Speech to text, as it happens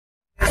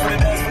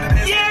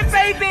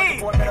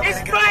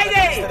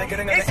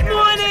It's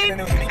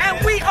morning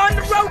and we on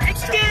the road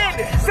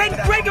again. St.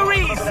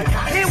 Gregorys,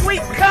 here we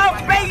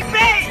come,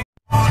 baby.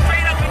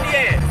 Straight up in the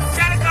air.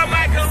 Challan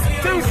Carmichael,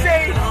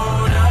 2C.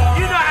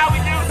 You know how we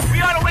do.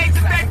 We on the way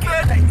to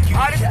Bedford.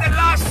 This is the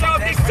last show of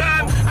this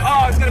term.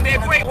 Oh, it's gonna be a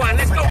great one.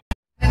 Let's go.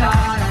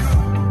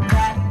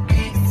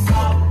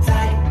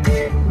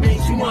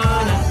 Makes you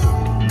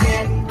wanna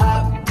get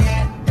up,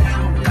 get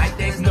down, like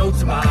there's no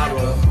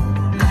tomorrow.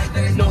 Like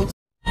there's no.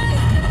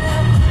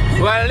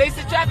 Well, at least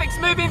the traffic's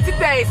moving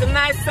today. It's a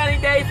nice sunny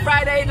day,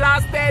 Friday,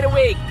 last day of the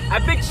week. A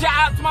big shout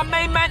out to my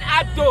main man,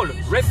 Abdul.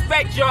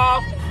 Respect,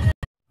 y'all.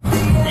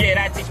 Yeah,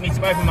 that teach me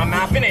to open my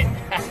mouth, innit?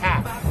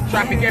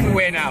 Traffic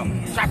everywhere now.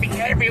 Traffic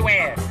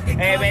everywhere. But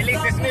at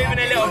least it's moving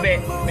a little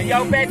bit. But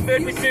yo,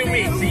 Bedford, we soon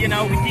reach. So, you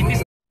know, we keep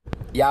this.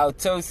 Yo,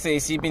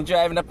 Tosis, you've been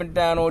driving up and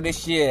down all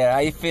this year. How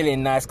you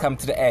feeling? Nice come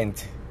to the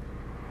end.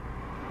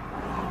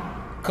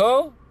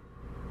 Cool?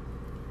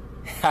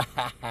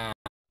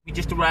 We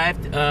just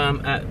arrived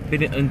at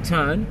Middel and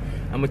Turn,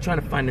 and we're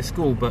trying to find the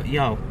school, but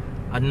yo,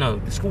 I don't know,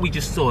 the school we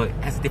just saw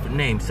has a different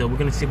name, so we're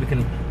gonna see if we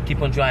can keep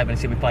on driving and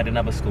see if we find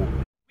another school.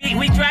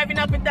 We driving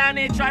up and down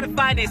here trying to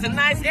find it. It's a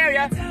nice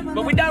area,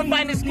 but we don't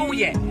find the school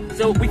yet.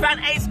 So we found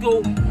a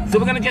school, so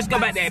we're gonna just go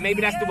back there.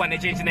 Maybe that's the one, they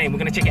changed the name. We're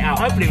gonna check it out.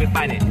 Hopefully we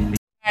find it.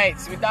 Right,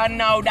 so we don't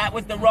know, that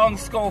was the wrong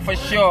school for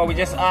sure. We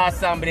just asked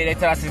somebody, they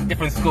told us it's a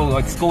different school.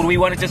 Or the school we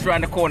want is just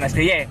around the corner. So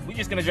yeah, we're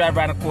just gonna drive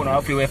around the corner.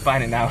 Hopefully we'll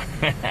find it now.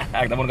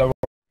 I don't wanna go.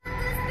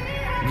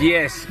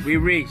 Yes, we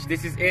reached.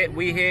 This is it.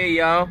 We here,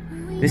 y'all.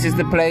 This is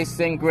the place,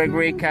 St.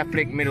 Gregory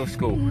Catholic Middle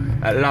School.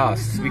 At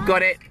last, we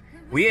got it.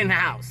 We in the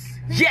house.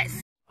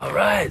 Yes. All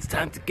right, it's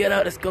time to get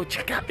out. Let's go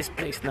check out this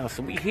place now.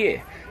 So we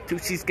here.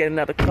 2C's getting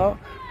out of the car.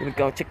 We're gonna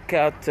go check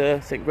out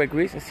St.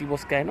 Gregory's and see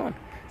what's going on.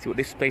 See what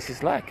this place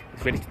is like.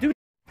 It's ready to do.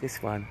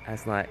 This one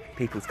has like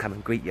people's come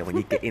and greet you when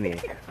you get in here.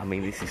 I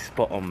mean, this is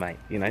spot on, mate.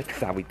 You know, that's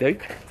how we do.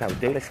 That's how we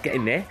do. Let's get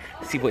in there.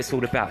 See what it's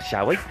all about,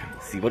 shall we?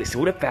 See what it's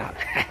all about.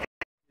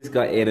 Just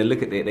got here to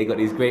look at it. They got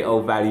these great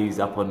old values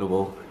up on the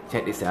wall.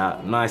 Check this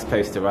out. Nice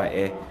poster right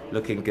here.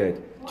 Looking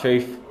good.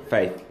 Truth,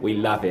 faith. We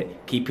love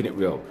it. Keeping it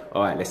real.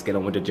 All right, let's get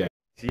on with the journey.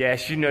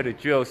 Yes, you know the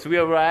drill. So we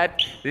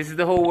arrived. This is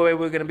the hall where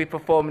we're going to be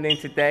performing in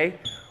today.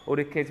 All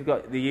the kids, we've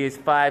got the years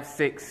 5,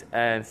 6,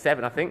 and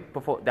 7, I think,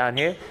 perform down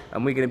here.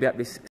 And we're going to be up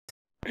this.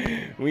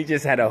 We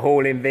just had a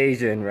whole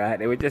invasion, right?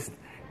 They were just.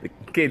 The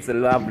kids are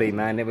lovely,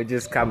 man. They were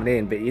just coming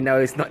in. But you know,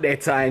 it's not their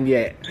time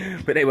yet.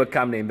 But they were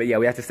coming in. But yeah,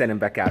 we have to send them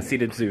back out. See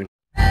them soon.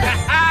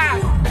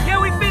 Yeah,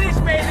 we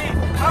finished, baby.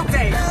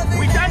 Okay,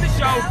 we done the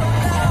show.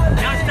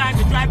 Now it's time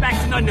to drive back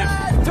to London.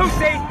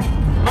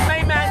 2C, my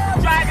main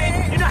man,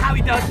 driving. You know how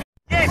he does.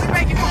 Yes,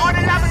 thank you for all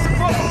the love and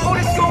support from all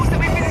the schools that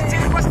we've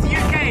visited across the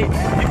UK.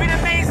 You've been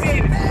amazing.